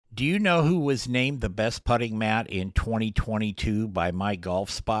Do you know who was named the best putting mat in 2022 by My Golf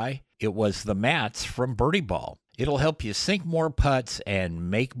Spy? It was the mats from Birdie Ball. It'll help you sink more putts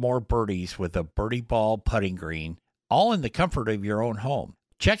and make more birdies with a Birdie Ball putting green, all in the comfort of your own home.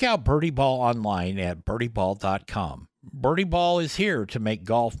 Check out Birdie Ball online at birdieball.com. Birdie Ball is here to make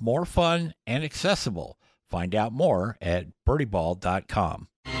golf more fun and accessible. Find out more at birdieball.com.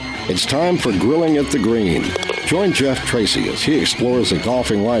 It's time for Grilling at the Green. Join Jeff Tracy as he explores the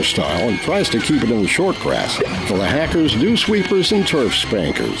golfing lifestyle and tries to keep it in the short grass for the hackers, dew sweepers, and turf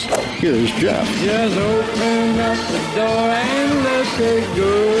spankers. Here's Jeff. Just open up the door and let's take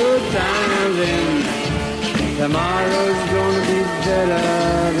good times in. Tomorrow's gonna be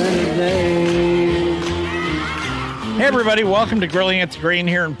better than today. Hey, everybody. Welcome to Grilling at the Green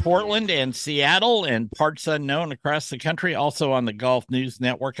here in Portland and Seattle and parts unknown across the country. Also on the Golf News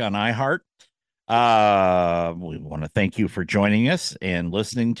Network on iHeart. We want to thank you for joining us and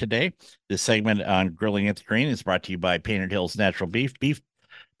listening today. This segment on Grilling at the Green is brought to you by Painted Hills Natural Beef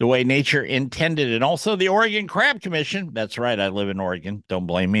the way nature intended, and also the Oregon Crab Commission. That's right. I live in Oregon. Don't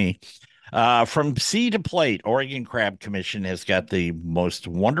blame me. From sea to plate, Oregon Crab Commission has got the most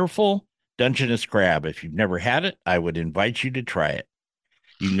wonderful Dungeness crab. If you've never had it, I would invite you to try it.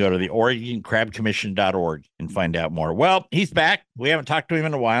 You can go to the OregonCrabCommission.org and find out more. Well, he's back. We haven't talked to him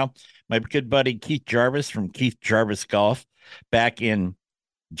in a while. My good buddy Keith Jarvis from Keith Jarvis Golf back in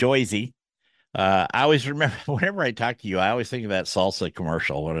Joyzy. I always remember, whenever I talk to you, I always think of that salsa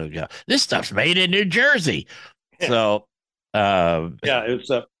commercial. When I go, this stuff's made in New Jersey. So, yeah,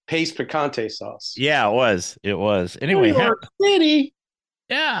 it's a paste picante sauce. Yeah, it was. It was. Anyway, New York City.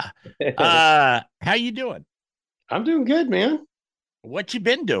 Yeah. How you doing? I'm doing good, man. What you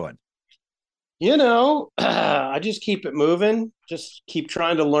been doing? You know, I just keep it moving. Just keep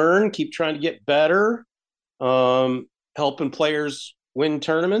trying to learn, keep trying to get better, helping players win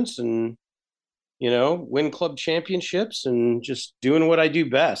tournaments and, win club championships and just doing what I do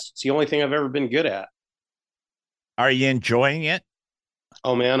best. It's the only thing I've ever been good at. Are you enjoying it?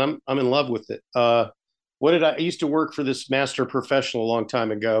 Oh, man, I'm in love with it. I used to work for this master professional a long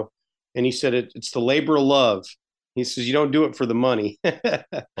time ago, and he said it's the labor of love. He says, you don't do it for the money. Well,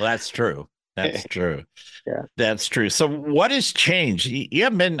 that's true. That's true. Yeah. That's true. So what has changed? You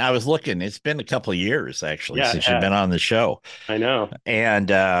haven't been, I was looking, it's been a couple of years actually since you've been on the show. I know. And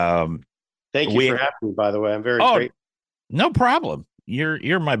thank you for having me, by the way. I'm very grateful. No problem.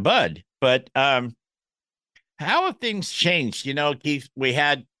 You're my bud. But how have things changed? Keith, we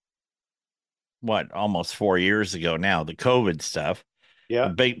had almost 4 years ago now, the COVID stuff. Yeah.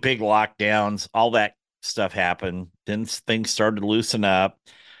 Big lockdowns, all that stuff happened. Then things started to loosen up.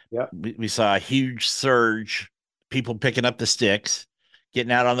 Yeah. We saw a huge surge, people picking up the sticks,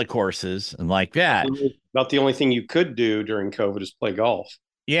 getting out on the courses and like that. About the only thing you could do during COVID is play golf.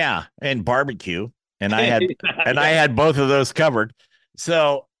 Yeah, and barbecue. And I had both of those covered.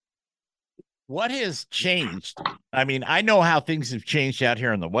 So what has changed? I mean, I know how things have changed out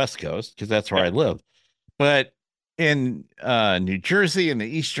here on the West Coast because that's where I live. But in New Jersey and the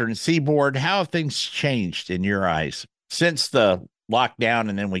Eastern Seaboard, how have things changed in your eyes since the lockdown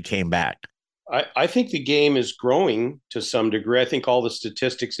and then we came back? I think the game is growing to some degree. I think all the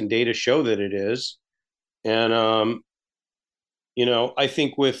statistics and data show that it is. And, I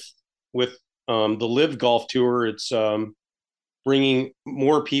think with the Live Golf Tour, it's bringing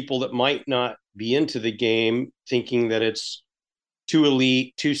more people that might not be into the game, thinking that it's too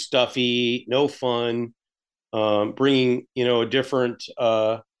elite, too stuffy, no fun, bringing,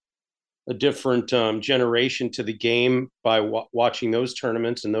 a different generation to the game by watching those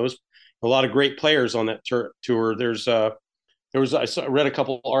tournaments and a lot of great players on that tour. I read a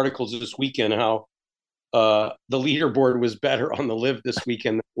couple of articles this weekend how the leaderboard was better on the Live this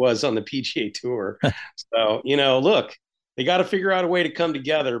weekend than it was on the PGA Tour. So, look, they got to figure out a way to come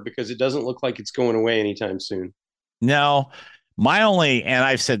together because it doesn't look like it's going away anytime soon. No, and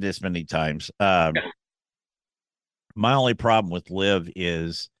I've said this many times, my only problem with Live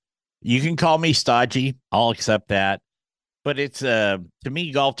is you can call me stodgy. I'll accept that. But it's to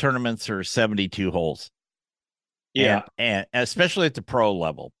me, golf tournaments are 72 holes. Yeah. And especially at the pro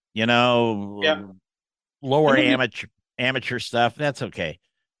level, lower amateur stuff. That's okay.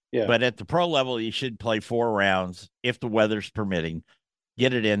 Yeah. But at the pro level, you should play 4 rounds if the weather's permitting.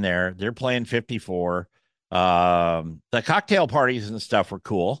 Get it in there. They're playing 54. The cocktail parties and stuff were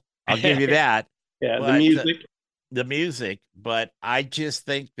cool. I'll give you that. Yeah. But the music. But I just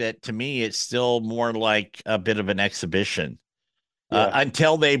think that to me, it's still more like a bit of an exhibition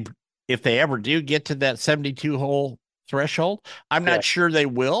until if they ever do get to that 72 hole threshold. I'm not sure they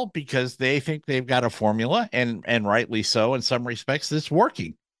will because they think they've got a formula and rightly so in some respects that's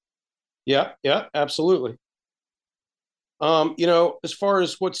working. Yeah, yeah, absolutely. As far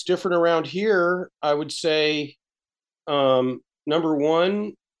as what's different around here, I would say number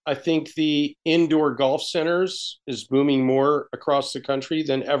one, I think the indoor golf centers is booming more across the country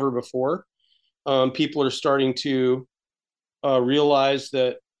than ever before. People are starting to realize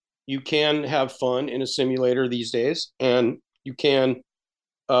that you can have fun in a simulator these days, and you can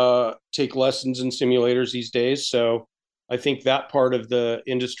take lessons in simulators these days. So I think that part of the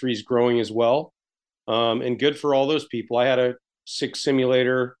industry is growing as well, and good for all those people. I had a six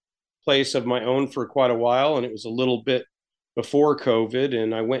simulator place of my own for quite a while, and it was a little bit before COVID.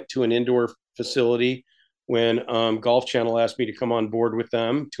 And I went to an indoor facility when Golf Channel asked me to come on board with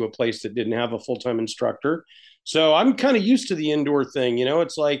them to a place that didn't have a full time instructor. So I'm kind of used to the indoor thing.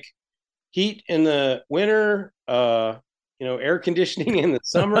 It's like heat in the winter, air conditioning in the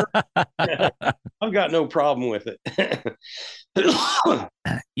summer. I've got no problem with it.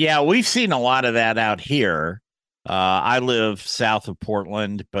 Yeah, we've seen a lot of that out here. I live south of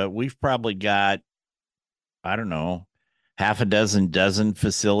Portland, but we've probably got, I don't know, half a dozen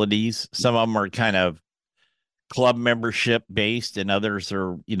facilities. Some of them are kind of club membership based, and others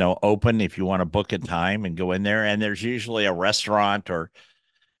are, open if you want to book a time and go in there. And there's usually a restaurant or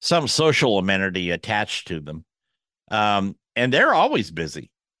some social amenity attached to them. And they're always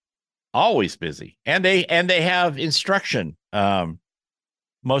busy. And they have instruction.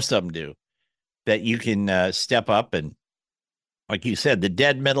 Most of them do, that you can step up and, like you said, the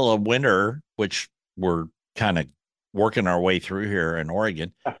dead middle of winter, which we're kind of working our way through here in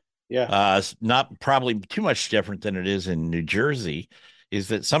Oregon. Yeah. It's not probably too much different than it is in New Jersey, is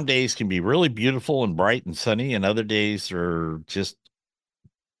that some days can be really beautiful and bright and sunny, and other days are just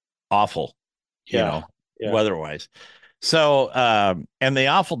awful, Yeah. Yeah. weather-wise. So, and the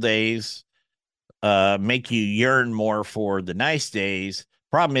awful days make you yearn more for the nice days.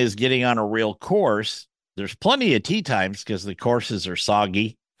 Problem is getting on a real course. There's plenty of tee times because the courses are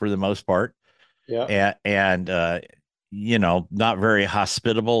soggy for the most part, Yeah. and not very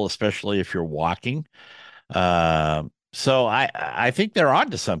hospitable, especially if you're walking. So I think they're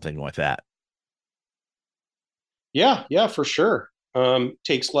onto something with that. Yeah. Yeah, for sure.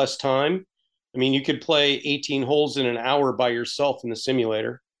 Takes less time. I mean, you could play 18 holes in an hour by yourself in the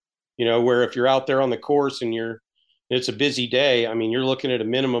simulator, where if you're out there on the course and it's a busy day, I mean, you're looking at a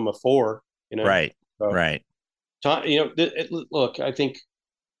minimum of four, Right. So, Right. look, I think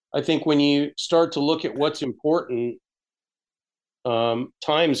when you start to look at what's important,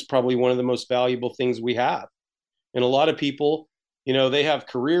 time's probably one of the most valuable things we have. And a lot of people, they have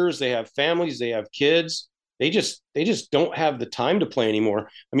careers, they have families, they have kids. They just don't have the time to play anymore.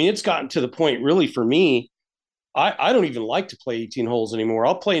 I mean, it's gotten to the point really for me. I don't even like to play 18 holes anymore.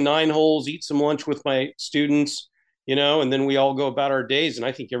 I'll play 9 holes, eat some lunch with my students, and then we all go about our days. And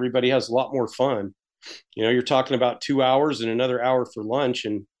I think everybody has a lot more fun. You're talking about 2 hours and another hour for lunch,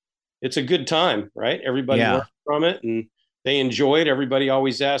 and it's a good time, right? Everybody Yeah. learns from it and they enjoy it. Everybody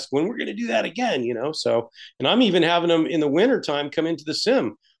always asks when we're going to do that again, So, and I'm even having them in the wintertime come into the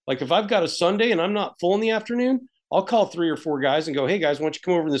sim. Like if I've got a Sunday and I'm not full in the afternoon, I'll call 3 or 4 guys and go, "Hey guys, why don't you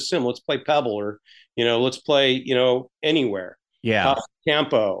come over to the sim? Let's play Pebble, or let's play, anywhere, Yeah.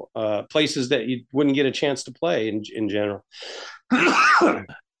 Campo, places that you wouldn't get a chance to play in general."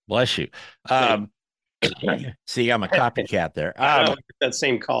 Bless you. Um, See, I'm a copycat there. I know that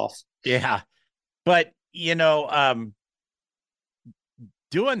same cough. Yeah. But,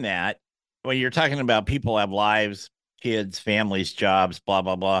 doing that, when you're talking about people have lives, kids, families, jobs, blah,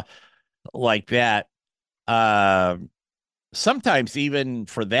 blah, blah, like that. Uh, Sometimes even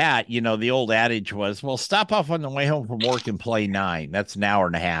for that, the old adage was, well, stop off on the way home from work and play 9. That's an hour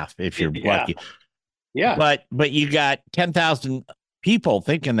and a half if you're Yeah, lucky. yeah, But you got 10,000 people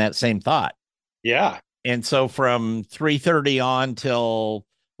thinking that same thought. yeah. And so from 3:30 on till,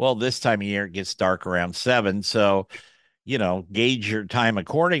 well, this time of year it gets dark around 7. So, gauge your time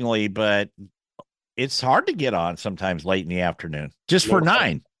accordingly, but it's hard to get on sometimes late in the afternoon just No for doubt.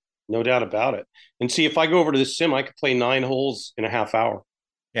 9. No doubt about it. And see, if I go over to the sim, I could play 9 holes in a half hour.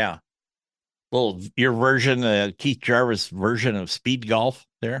 Yeah. Well, your version, Keith Jarvis version of speed golf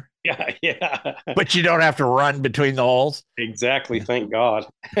there, Yeah, yeah. but you don't have to run between the holes. Exactly. Thank God.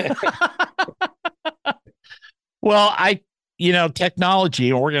 Well, technology,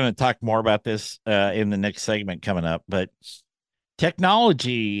 and we're going to talk more about this in the next segment coming up, but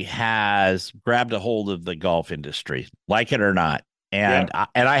technology has grabbed a hold of the golf industry, like it or not. Yeah.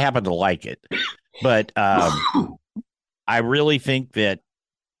 And I happen to like it, but I really think that,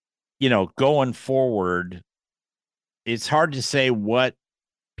 going forward, it's hard to say what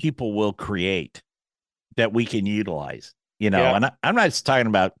people will create that we can utilize. You know, Yeah. and I'm not just talking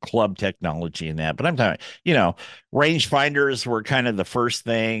about club technology and that, but I'm talking, rangefinders were kind of the first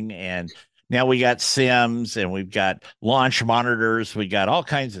thing. And now we got sims and we've got launch monitors. We got all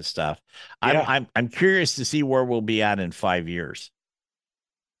kinds of stuff. I'm, Yeah. I'm, I'm curious to see where we'll be at in 5 years.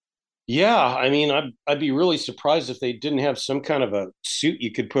 Yeah. I mean, I'd be really surprised if they didn't have some kind of a suit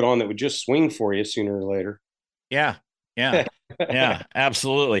you could put on that would just swing for you sooner or later. Yeah. Yeah. Yeah,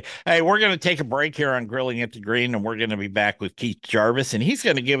 absolutely. Hey, we're going to take a break here on Grilling at the Green, and we're going to be back with Keith Jarvis, and he's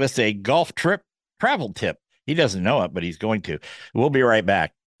going to give us a golf trip travel tip. He doesn't know it, but he's going to. We'll be right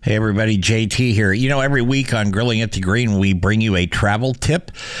back. Hey, everybody, JT here. Every week on Grilling at the Green, we bring you a travel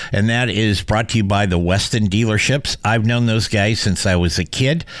tip, and that is brought to you by the Weston dealerships. I've known those guys since I was a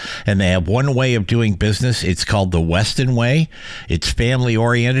kid, and they have one way of doing business. It's called the Weston way. It's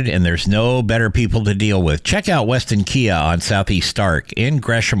family-oriented, and there's no better people to deal with. Check out Weston Kia on Southeast Stark in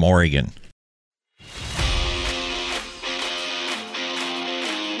Gresham, Oregon.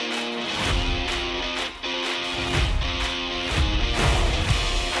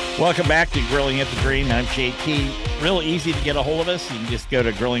 Welcome back to Grilling at the Green. I'm JT. Real easy to get a hold of us. You can just go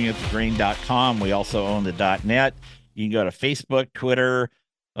to grillingatthegreen.com. We also own the .net. You can go to Facebook, Twitter,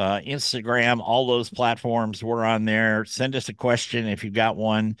 Instagram, all those platforms. We're on there. Send us a question if you've got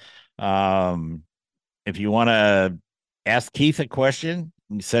one. If you want to ask Keith a question,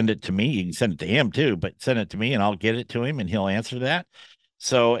 you can send it to me. You can send it to him too, but send it to me and I'll get it to him and he'll answer that.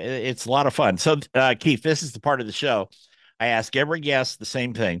 So it's a lot of fun. So, Keith, this is the part of the show. I ask every guest the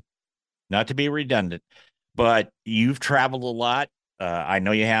same thing. Not to be redundant, but you've traveled a lot. I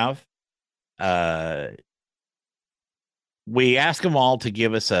know you have. We ask them all to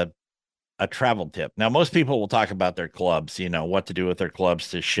give us a travel tip. Now, most people will talk about their clubs, what to do with their clubs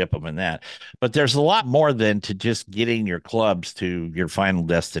to ship them and that. But there's a lot more than to just getting your clubs to your final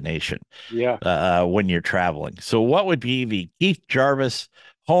destination Yeah. when you're traveling. So what would be the Keith Jarvis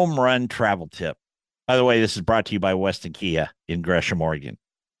home run travel tip? By the way, this is brought to you by Weston Kia in Gresham, Oregon.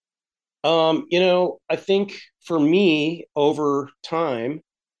 I think for me over time,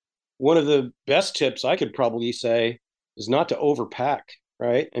 one of the best tips I could probably say is not to overpack,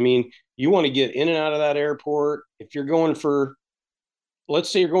 right? I mean, you want to get in and out of that airport. If you're going for, let's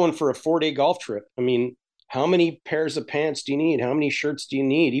say you're going for a 4-day golf trip. I mean, how many pairs of pants do you need? How many shirts do you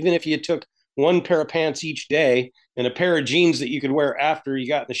need? Even if you took one pair of pants each day and a pair of jeans that you could wear after you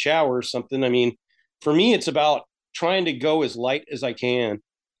got in the shower or something. I mean, for me, it's about trying to go as light as I can.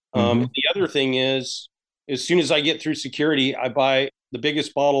 The other thing is, as soon as I get through security, I buy the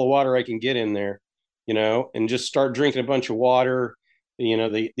biggest bottle of water I can get in there, and just start drinking a bunch of water.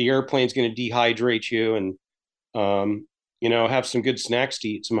 The airplane's going to dehydrate you, and have some good snacks to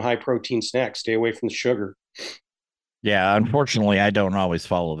eat, some high protein snacks. Stay away from the sugar. Yeah, unfortunately, I don't always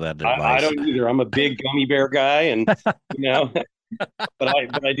follow that I advice. don't either. I'm a big gummy bear guy, and you know, but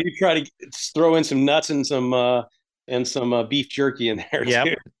I do try to throw in some nuts and some beef jerky in there Yep,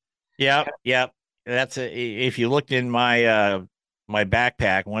 too. yep. If you looked in my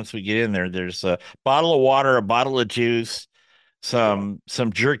backpack, once we get in there, there's a bottle of water, a bottle of juice, Yeah,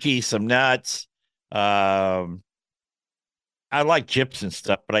 some jerky, some nuts. Um, I like chips and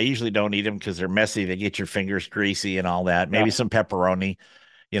stuff, but I usually don't eat them because they're messy. They get your fingers greasy and all that. Maybe yeah, some pepperoni,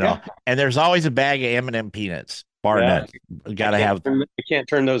 you know. yeah, And there's always a bag of M&M peanuts, bar yeah. none. Got to have. I can't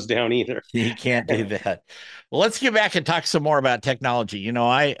turn those down either. You can't do that. Well, let's get back and talk some more about technology.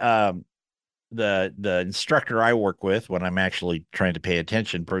 I the instructor I work with when I'm actually trying to pay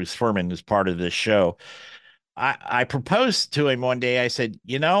attention, Bruce Furman, is part of this show. I proposed to him one day. I said,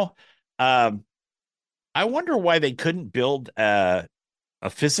 um, I wonder why they couldn't build a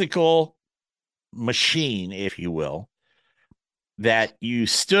physical machine, if you will, that you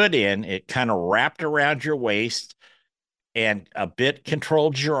stood in. It kind of wrapped around your waist and a bit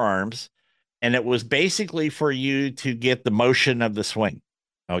controlled your arms. And it was basically for you to get the motion of the swing.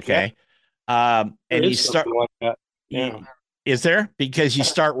 Yeah, Okay. there And you is start, something like that. you, Yeah, is there? Because you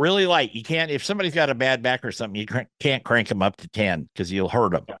start really light. You can't, if somebody's got a bad back or something, you can't crank them up to 10 because you'll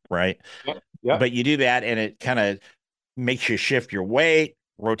hurt them. Right. yeah, yeah, But you do that and it kind of makes you shift your weight,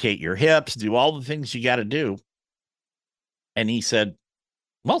 rotate your hips, do all the things you got to do. And he said,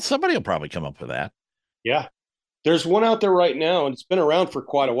 well, somebody will probably come up with that. yeah. There's one out there right now, and it's been around for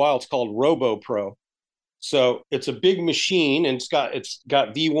quite a while. It's called Robo Pro. So it's a big machine, and it's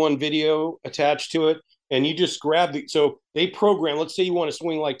got V1 video attached to it, and you just grab the. So they program. Let's say you want to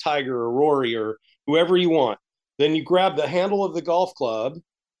swing like Tiger or Rory or whoever you want. Then you grab the handle of the golf club,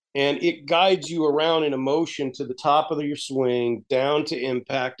 and it guides you around in a motion to the top of your swing, down to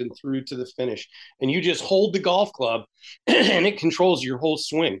impact, and through to the finish. And you just hold the golf club, and it controls your whole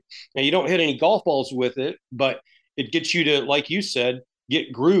swing. Now you don't hit any golf balls with it, but it gets you to, like you said,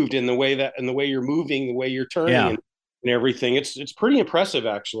 get grooved in the way you're moving, the way you're turning, Yeah. and everything. It's pretty impressive,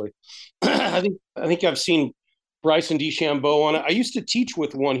 actually. I think I've seen Bryson DeChambeau on it. I used to teach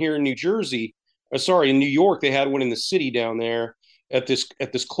with one here in New Jersey. Sorry, in New York, they had one in the city down there at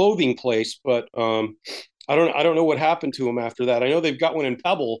this clothing place, but I don't know what happened to him after that. I know they've got one in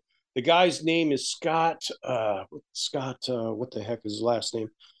Pebble. The guy's name is Scott. Scott. What the heck is his last name?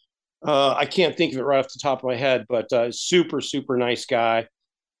 I can't think of it right off the top of my head, but super super nice guy.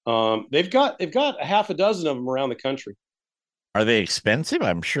 They've got a half a dozen of them around the country. Are they expensive?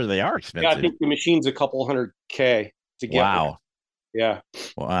 I'm sure they are Yeah, I expensive. think the machine's a couple hundred K to get one. Wow. Yeah,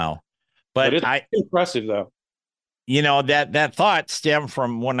 Wow. but But it's impressive though. that thought stemmed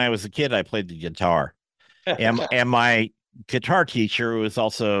from when I was a kid, I played the guitar. And my guitar teacher was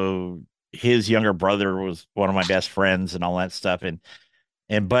also his younger brother was one of my best friends and all that stuff.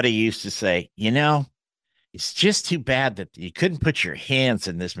 And Buddy used to say, it's just too bad that you couldn't put your hands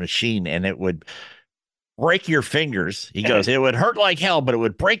in this machine and it would break your fingers. He goes, it would hurt like hell, but it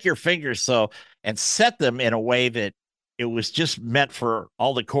would break your fingers and set them in a way that it was just meant for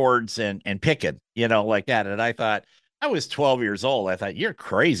all the chords and picking, like that. And I thought, I was 12 years old. I thought, you're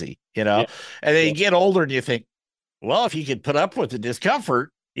crazy, Yeah, and then yeah, you get older and you think, well, if you could put up with the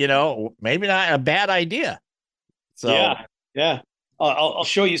discomfort, maybe not a bad idea. So yeah, yeah. I'll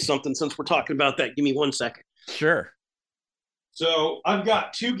show you something since we're talking about that. Give me 1 second. sure. So I've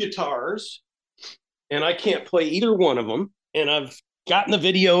got two guitars, and I can't play either one of them. And I've gotten the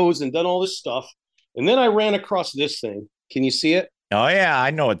videos and done all this stuff. And then I ran across this thing. Can you see it? Oh yeah,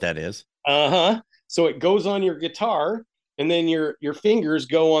 I know what that is. Uh-huh. So it goes on your guitar, and then your fingers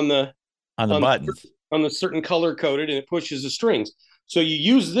go On the on buttons. on the certain color coded, and it pushes the strings. So you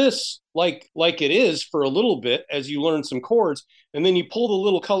use this like it is for a little bit as you learn some chords, and then you pull the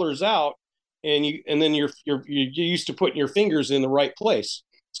little colors out, and then you're used to putting your fingers in the right place.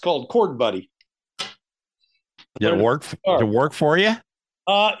 It's called Chord Buddy. Did it work? Did it work for you?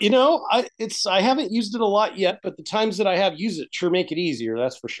 I haven't used it a lot yet, but the times that I have used it sure make it easier.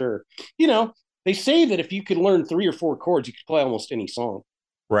 That's for sure. They say that if you could learn 3 or 4 chords, you could play almost any song.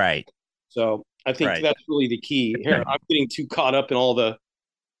 Right. So I think Right. that's really the key. Here, I'm getting too caught up in all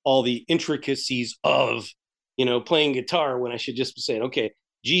the intricacies of playing guitar when I should just be saying, okay,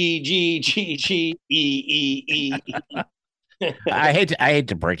 G G G G E E E. I hate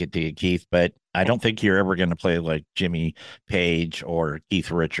to break it to you, Keith, but I don't think you're ever going to play like Jimmy Page or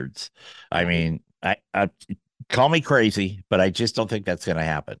Keith Richards. I mean, I call me crazy, but I just don't think that's going to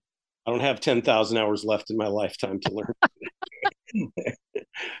happen. I don't have 10,000 hours left in my lifetime to learn.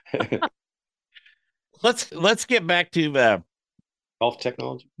 Let's get back to Golf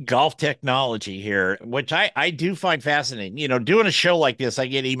technology here, which I do find fascinating. Doing a show like this, I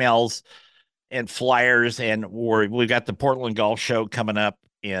get emails and flyers, and we've got the Portland Golf Show coming up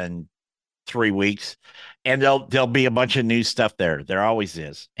in 3 weeks, and there'll be a bunch of new stuff there. There always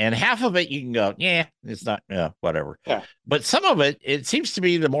is, and half of it you can go, yeah, it's not, whatever. Yeah. But some of it seems to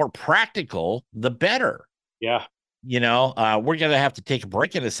be the more practical, the better. Yeah. We're gonna have to take a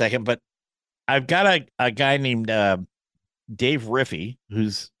break in a second, but I've got a guy named Dave Riffey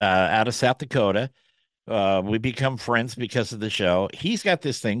who's out of South Dakota. We become friends because of the show. He's got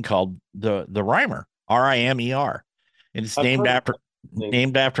this thing called the Rhymer, Rimer, and it's named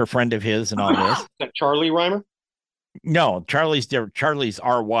after a friend of his and all this. Is that Charlie Rhymer? No, Charlie's different. Charlie's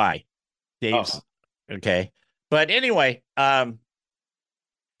RY. Dave's okay. But anyway,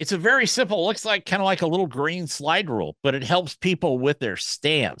 it's a very simple, looks like kind of like a little green slide rule, but it helps people with their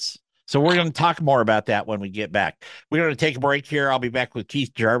stance. So we're going to talk more about that when we get back. We're going to take a break here. I'll be back with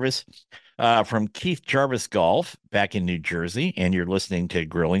Keith Jarvis from Keith Jarvis Golf back in New Jersey, and you're listening to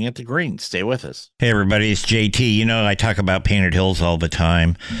Grilling at the Green. Stay with us. Hey, everybody, it's JT. I talk about Painted Hills all the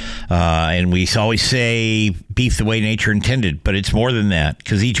time, and we always say beef the way nature intended, but it's more than that,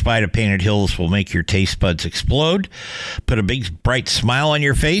 because each bite of Painted Hills will make your taste buds explode, put a big, bright smile on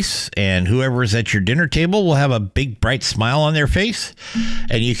your face, and whoever's at your dinner table will have a big, bright smile on their face,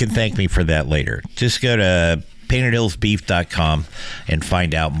 and you can thank me for that later. Just go to paintedhillsbeef.com and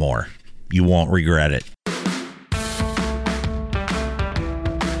find out more. You won't regret it.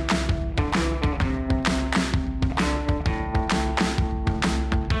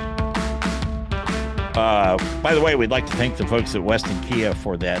 By the way, we'd like to thank the folks at Weston Kia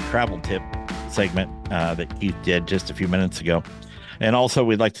for that travel tip segment that Keith did just a few minutes ago. And also,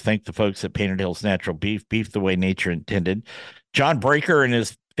 we'd like to thank the folks at Painted Hills Natural Beef, beef the way nature intended. John Breaker and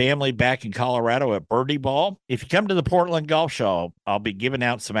his family back in Colorado at Birdie Ball. If you come to the Portland Golf Show, I'll be giving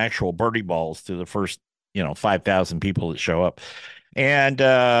out some actual birdie balls to the first, 5,000 people that show up. And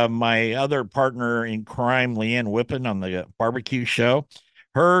my other partner in crime, Leanne Whippen on the barbecue show,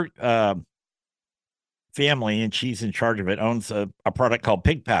 her family, and she's in charge of it, owns a product called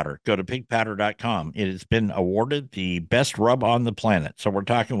pig powder. Go to pigpowder.com. It has been awarded the best rub on the planet. So we're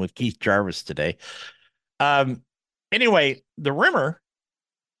talking with Keith Jarvis today. Um, anyway, the Rimmer,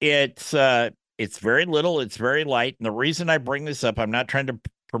 it's very little, it's very light. And the reason I bring this up, I'm not trying to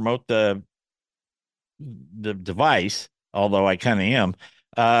promote the device, although I kind of am.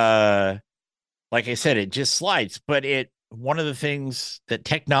 Uh, like I said, it just slides, but one of the things that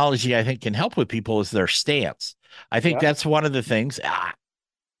technology I think can help with people is their stance. I think Yeah, that's one of the things.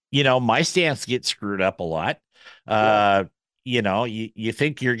 My stance gets screwed up a lot. yeah, Uh, you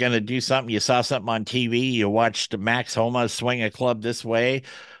think you're going to do something. You saw something on TV. You watched Max Homa swing a club this way,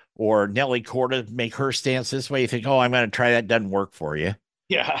 or Nelly Corda make her stance this way. You think, oh, I'm going to try that. Doesn't work for you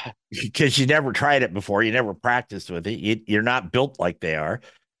yeah, because you never tried it before. You never practiced with it. You're not built like they are.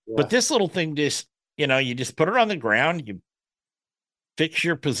 But yeah. this little thing just, you just put it on the ground. You fix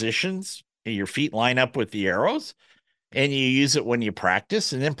your positions, your feet line up with the arrows, and you use it when you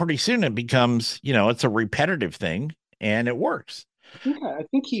practice. And then pretty soon it becomes, it's a repetitive thing and it works. I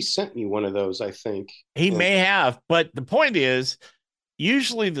think he sent me one of those. I think, He and may have, but the point is,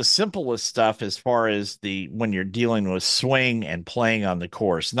 usually the simplest stuff as far as when you're dealing with swing and playing on the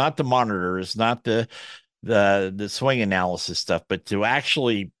course, not the monitors, not the swing analysis stuff, but to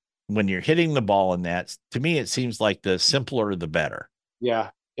actually when you're hitting the ball in that, to me it seems like the simpler the better. yeah,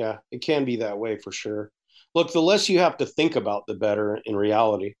 yeah, it can be that way for sure. Look, the less you have to think about, the better in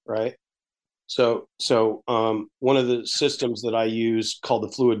reality, right? So one of the systems that I use called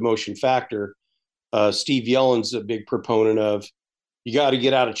the fluid motion factor, Steve Yellen's a big proponent of. You got to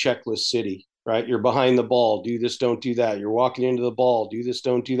get out of checklist city, right? You're behind the ball, do this, don't do that. You're walking into the ball, do this,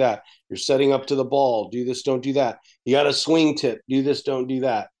 don't do that. You're setting up to the ball, do this, don't do that. You got a swing tip, do this, don't do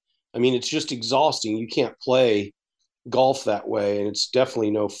that. I mean, it's just exhausting. You can't play golf that way, and it's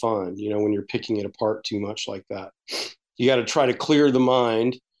definitely no fun, when you're picking it apart too much like that. You got to try to clear the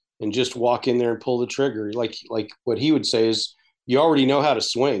mind and just walk in there and pull the trigger. Like what he would say is, you already know how to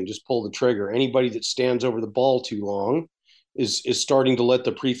swing, just pull the trigger. Anybody that stands over the ball too long is starting to let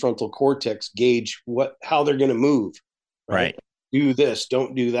the prefrontal cortex gauge how they're going to move, right? Right. Do this,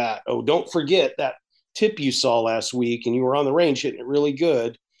 don't do that. Oh, don't forget that tip you saw last week and you were on the range hitting it really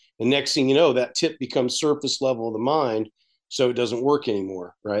good. And next thing you know, that tip becomes surface level of the mind, so it doesn't work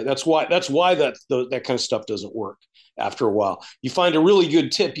anymore, right? That's why that kind of stuff doesn't work after a while. You find a really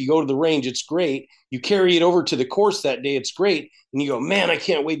good tip, you go to the range, it's great. You carry it over to the course that day, it's great, and you go, man, I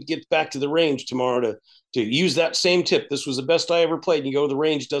can't wait to get back to the range tomorrow to use that same tip. This was the best I ever played. And you go to the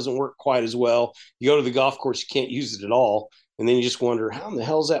range, doesn't work quite as well. You go to the golf course, you can't use it at all. And then you just wonder, how in the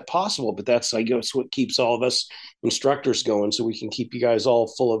hell is that possible? But that's, I guess, what keeps all of us instructors going, so we can keep you guys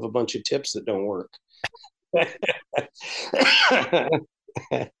all full of a bunch of tips that don't work.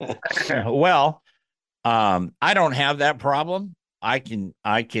 Well, I don't have that problem. I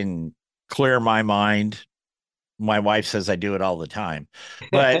can clear my mind. My wife says I do it all the time.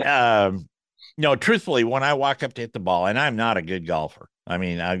 But no, truthfully, when I walk up to hit the ball, and I'm not a good golfer. I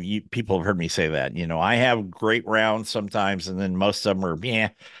mean, people have heard me say that. I have great rounds sometimes, and then most of them are yeah.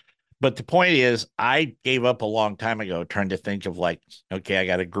 But the point is, I gave up a long time ago trying to think of like, okay, I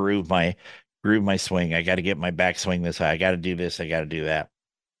got to groove my swing. I got to get my backswing this high. I got to do this. I got to do that.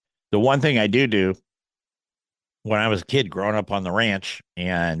 The one thing I do when I was a kid growing up on the ranch,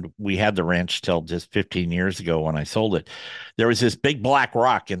 and we had the ranch till just 15 years ago when I sold it, there was this big black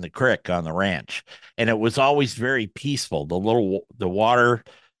rock in the creek on the ranch, and it was always very peaceful. The water,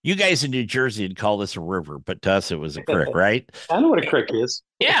 you guys in New Jersey would call this a river, but to us it was a creek, right? I know what a crick is.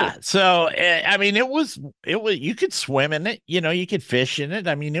 Yeah. So I mean, it was you could swim in it, you could fish in it.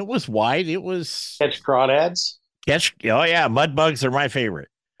 I mean, it was wide. It was Catch crawdads. catch. Oh yeah, mud bugs are my favorite.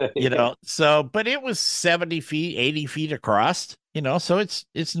 Yeah. So but it was 70 feet, 80 feet across. So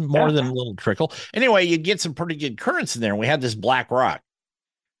it's more Yeah. than a little trickle. Anyway, you'd get some pretty good currents in there. And we had this black rock,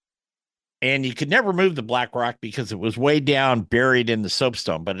 and you could never move the black rock because it was way down, buried in the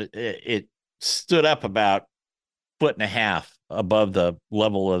soapstone. But it stood up about foot and a half above the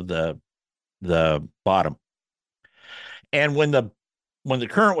level of the bottom. And when the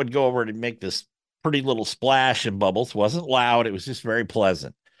current would go over to make this pretty little splash and bubbles, wasn't loud. It was just very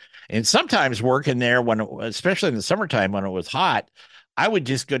pleasant. And sometimes working there especially in the summertime when it was hot, I would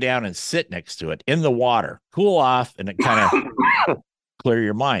just go down and sit next to it in the water, cool off, and it kind of clear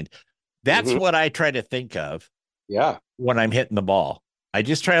your mind. That's Mhm. what I try to think of Yeah. when I'm hitting the ball. I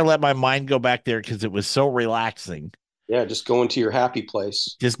just try to let my mind go back there because it was so relaxing. Yeah, just going to your happy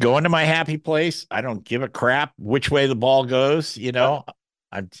place. Just going to my happy place. I don't give a crap which way the ball goes. You're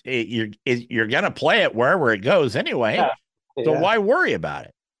going to play it wherever it goes anyway. Yeah. So why worry about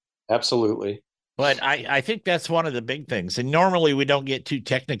it? Absolutely. But I think that's one of the big things. And normally we don't get too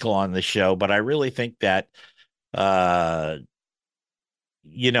technical on the show, but I really think that, and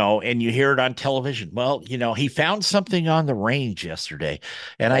you hear it on television. Well, he found something on the range yesterday,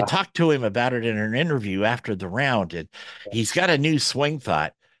 and I talked to him about it in an interview after the round, and he's got a new swing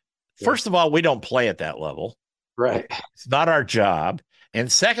thought. First of all, we don't play at that level. Right. It's not our job.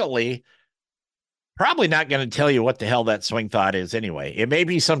 And secondly, probably not going to tell you what the hell that swing thought is anyway. It may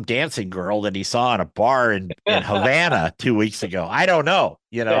be some dancing girl that he saw in a bar in Havana 2 weeks ago. I don't know,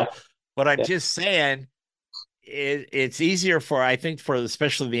 but I'm just saying it's easier I think, for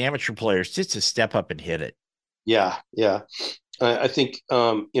especially the amateur players just to step up and hit it. Yeah. Yeah. I think,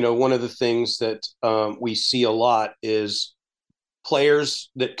 one of the things that we see a lot is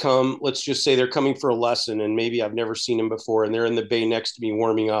players that come, let's just say they're coming for a lesson, and maybe I've never seen them before, and they're in the bay next to me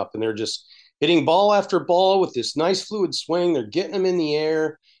warming up, and they're just hitting ball after ball with this nice fluid swing. They're getting them in the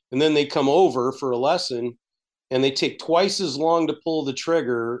air, and then they come over for a lesson and they take twice as long to pull the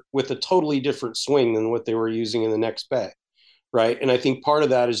trigger with a totally different swing than what they were using in the next bay. Right. And I think part of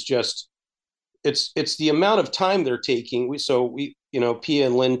that is just, it's the amount of time they're taking. Pia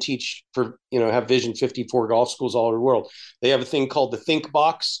and Lynn teach have Vision 54 golf schools all over the world. They have a thing called the think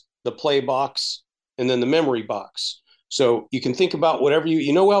box, the play box, and then the memory box. So you can think about whatever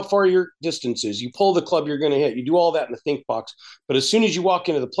you know how far your distance is. You pull the club you're going to hit. You do all that in the think box. But as soon as you walk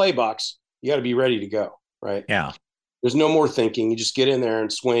into the play box, you got to be ready to go, right? Yeah. There's no more thinking. You just get in there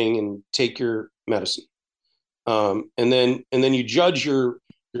and swing and take your medicine. And then you judge your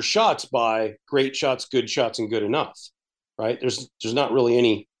shots by great shots, good shots, and good enough, right? There's not really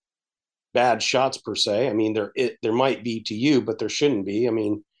any bad shots per se. I mean, there might be to you, but there shouldn't be. I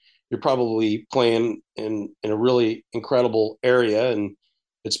mean, you're probably playing in a really incredible area, and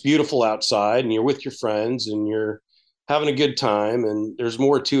it's beautiful outside, and you're with your friends and you're having a good time, and there's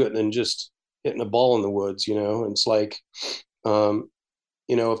more to it than just hitting a ball in the woods. And it's like,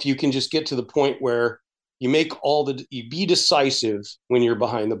 if you can just get to the point where you be decisive when you're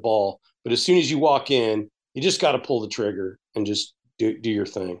behind the ball, but as soon as you walk in, you just got to pull the trigger and just do your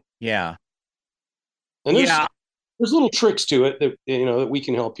thing. Yeah. And there's little tricks to it that, that we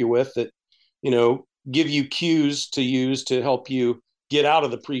can help you with, that, give you cues to use to help you get out of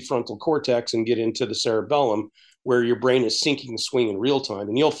the prefrontal cortex and get into the cerebellum, where your brain is syncing the swing in real time.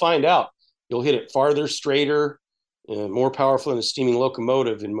 And you'll find out you'll hit it farther, straighter, more powerful than a steaming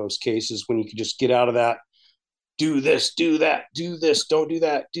locomotive in most cases, when you can just get out of that, do this, do that, do this, don't do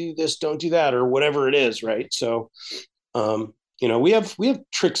that, do this, don't do that, or whatever it is. Right. So, we have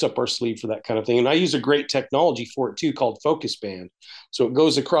tricks up our sleeve for that kind of thing. And I use a great technology for it too, called Focus Band. So it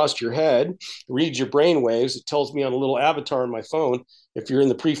goes across your head, reads your brain waves. It tells me on a little avatar on my phone if you're in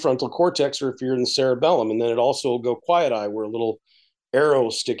the prefrontal cortex or if you're in the cerebellum. And then it also will go quiet eye, where a little arrow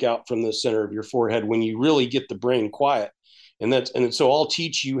will stick out from the center of your forehead when you really get the brain quiet. And so I'll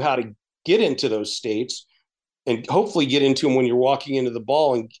teach you how to get into those states, and hopefully get into them when you're walking into the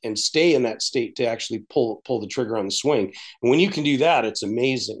ball, and stay in that state to actually pull the trigger on the swing. And when you can do that, it's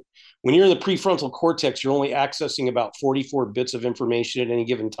amazing. When you're in the prefrontal cortex, you're only accessing about 44 bits of information at any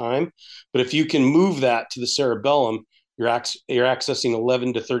given time. But if you can move that to the cerebellum, you're accessing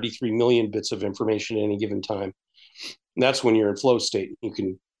 11 to 33 million bits of information at any given time. And that's when you're in flow state. You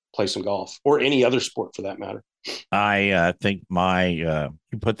can play some golf, or any other sport for that matter. I think you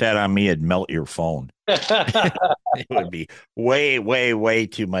put that on me, it'd melt your phone. It would be way, way, way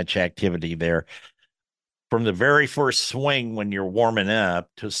too much activity there. From the very first swing when you're warming up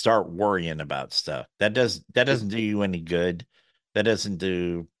to start worrying about stuff. That doesn't do you any good. That doesn't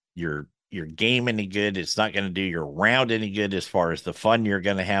do your game any good. It's not going to do your round any good as far as the fun you're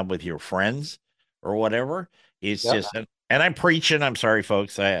going to have with your friends or whatever. It's just, and I'm preaching. I'm sorry,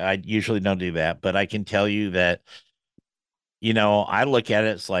 folks. I usually don't do that, but I can tell you that, I look at it,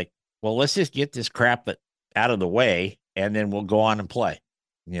 it's like, well, let's just get this crap out of the way, and then we'll go on and play,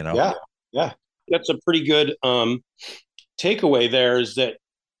 Yeah. Yeah. That's a pretty good takeaway there, is that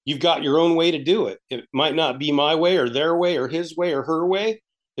you've got your own way to do it. It might not be my way or their way or his way or her way.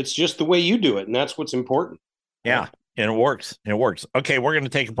 It's just the way you do it. And that's what's important. Yeah. And it works. Okay. We're going to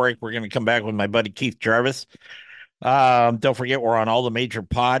take a break. We're going to come back with my buddy, Keith Jarvis. Don't forget, we're on all the major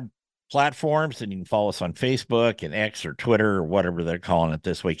pod platforms, and you can follow us on Facebook and X or Twitter or whatever they're calling it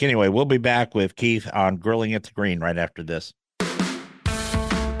this week. Anyway, we'll be back with Keith on Grilling at the Green right after this.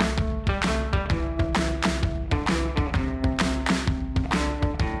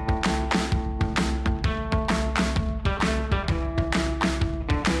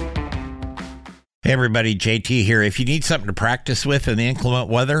 Hey everybody, JT here. If you need something to practice with in the inclement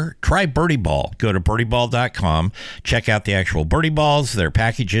weather, try Birdie Ball. Go to birdieball.com. Check out the actual Birdie Balls, their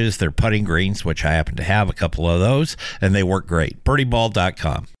packages, their putting greens, which I happen to have a couple of those, and they work great.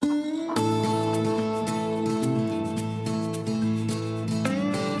 birdieball.com.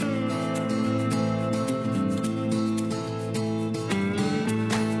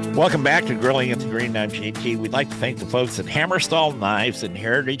 Welcome back to Grilling at the Green. I'm JT. We'd like to thank the folks at Hammerstall Knives and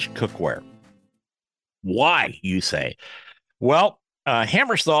Heritage Cookware. Why, you say? Well,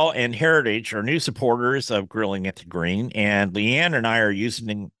 Hammerstall and Heritage are new supporters of Grilling at the Green, and Leanne and I are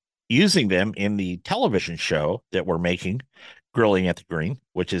using them in the television show that we're making, Grilling at the Green,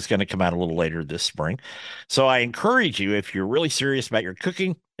 which is going to come out a little later this spring. So I encourage you, if you're really serious about your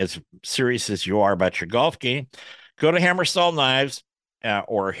cooking, as serious as you are about your golf game, go to Hammerstall Knives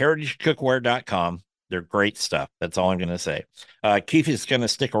or heritagecookware.com. They're great stuff. That's all I'm going to say. Keith is going to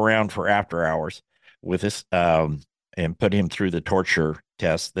stick around for after hours with us and put him through the torture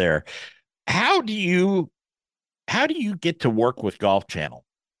test there. How do you get to work with Golf Channel?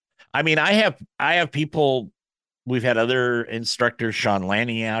 I mean, I have people. We've had other instructors, Sean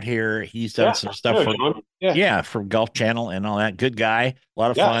Lanny out here. He's done some stuff for Golf Channel and all that. Good guy, a lot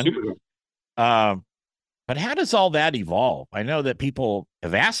of fun. But how does all that evolve? I know that people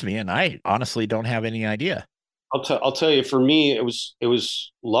have asked me, and I honestly don't have any idea. I'll tell you, for me, it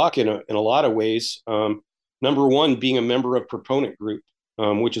was luck in a lot of ways. Number one, being a member of Proponent Group,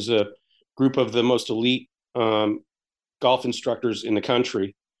 which is a group of the most elite golf instructors in the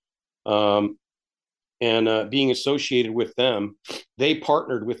country, and being associated with them, they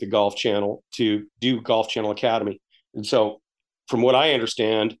partnered with the Golf Channel to do Golf Channel Academy. And so, from what I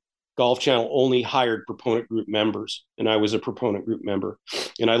understand, Golf Channel only hired Proponent Group members, and I was a Proponent Group member.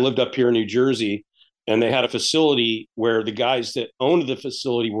 And I lived up here in New Jersey. And they had a facility where the guys that owned the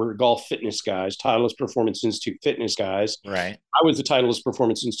facility were golf fitness guys, Titleist Performance Institute fitness guys. Right. I was the Titleist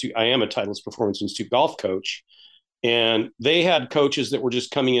Performance Institute. I am a Titleist Performance Institute golf coach. And they had coaches that were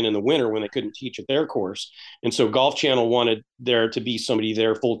just coming in the winter when they couldn't teach at their course. And so Golf Channel wanted there to be somebody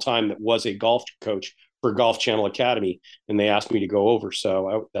there full time that was a golf coach for Golf Channel Academy. And they asked me to go over.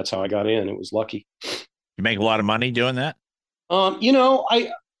 So that's how I got in. It was lucky. You make a lot of money doing that?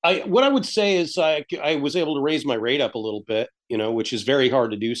 What I would say is I was able to raise my rate up a little bit, which is very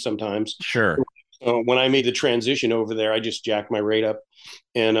hard to do sometimes. Sure. When I made the transition over there, I just jacked my rate up.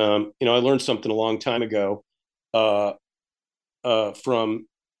 And, I learned something a long time ago from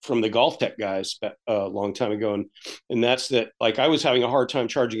the Golf Tech guys a long time ago. And that's that, like, I was having a hard time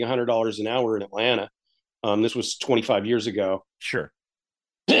charging $100 an hour in Atlanta. This was 25 years ago. Sure.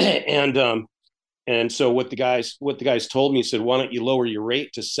 And so what the guys told me, said, why don't you lower your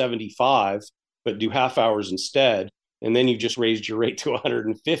rate to 75, but do half hours instead? And then you just raised your rate to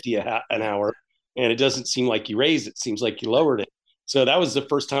 150 an hour. And it doesn't seem like you raised it. It seems like you lowered it. So that was the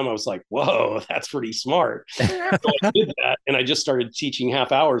first time I was like, whoa, that's pretty smart. So I did that. And I just started teaching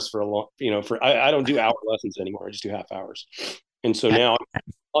half hours for a long, I don't do hour lessons anymore. I just do half hours. And so now,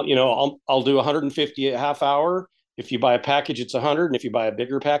 I'll do 150 a half hour. If you buy a package, it's 100. And if you buy a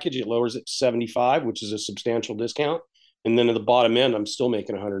bigger package, it lowers it to 75, which is a substantial discount. And then at the bottom end, I'm still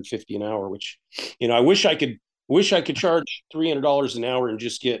making 150 an hour, which, I wish I could charge $300 an hour and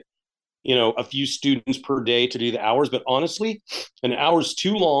just get, a few students per day to do the hours. But honestly, an hour's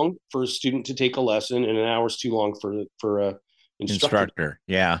too long for a student to take a lesson, and an hour's too long for a instructor.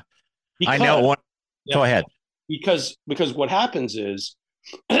 Yeah. Because, I know. Go ahead. Because what happens is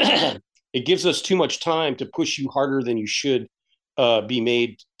it gives us too much time to push you harder than you should be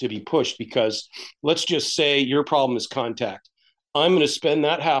made to be pushed. Because let's just say your problem is contact. I'm going to spend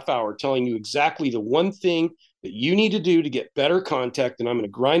that half hour telling you exactly the one thing that you need to do to get better contact, and I'm going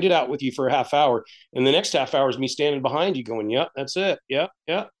to grind it out with you for a half hour. And the next half hour is me standing behind you going, yep, that's it. Yep,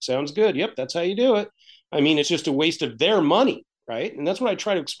 sounds good. Yep, that's how you do it. I mean, it's just a waste of their money, right? And that's what I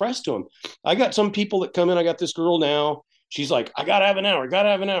try to express to them. I got some people that come in. I got this girl now. She's like, I got to have an hour.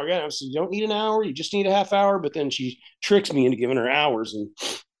 I said, you don't need an hour. You just need a half hour. But then she tricks me into giving her hours. And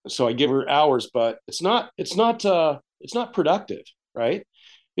so I give her hours, but it's not productive, right?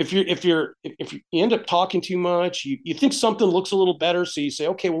 If you end up talking too much, you think something looks a little better. So you say,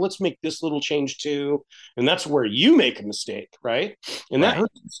 okay, well, let's make this little change too. And that's where you make a mistake, right? And that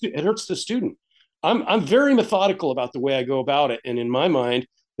hurts the student. I'm very methodical about the way I go about it. And in my mind,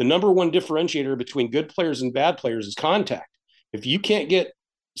 the number one differentiator between good players and bad players is contact. If you can't get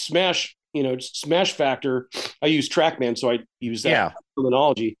smash factor, I use TrackMan, so I use that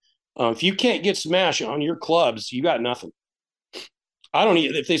terminology. If you can't get smash on your clubs, you got nothing. I don't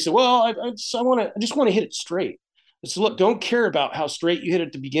need, if they say, well, I just want to hit it straight. So look, don't care about how straight you hit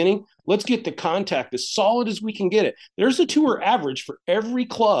at the beginning. Let's get the contact as solid as we can get it. There's a tour average for every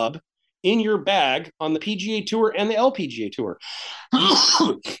club in your bag on the PGA Tour and the LPGA Tour.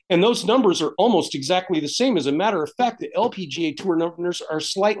 And those numbers are almost exactly the same. As a matter of fact, the LPGA Tour numbers are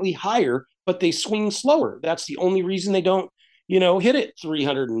slightly higher, but they swing slower. That's the only reason they don't, hit it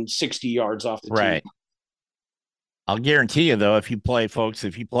 360 yards off the right. tee. I'll guarantee you, though, if you play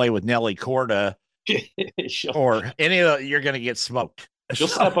with Nelly Corda or any of the, you're going to get smoked. She'll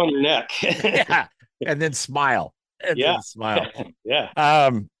step on your neck. Yeah. And then smile. Smile.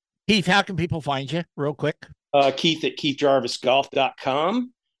 Yeah. Keith, how can people find you real quick? Keith at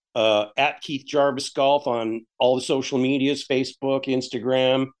KeithJarvisGolf.com, at Keith Jarvis Golf on all the social medias, Facebook,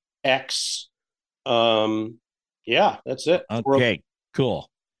 Instagram, X. Yeah, that's it. Okay, cool.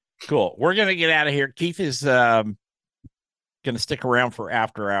 We're going to get out of here. Keith is going to stick around for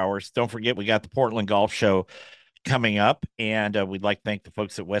after hours. Don't forget, we got the Portland Golf Show coming up, and we'd like to thank the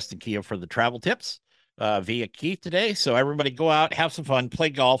folks at Weston Kia for the travel tips via Keith today. So everybody go out, have some fun, play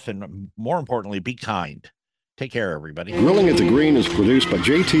golf, and more importantly, be kind. Take care, everybody. Grilling at the Green is produced by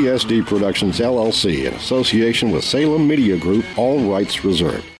JTSD Productions, LLC, in association with Salem Media Group, all rights reserved.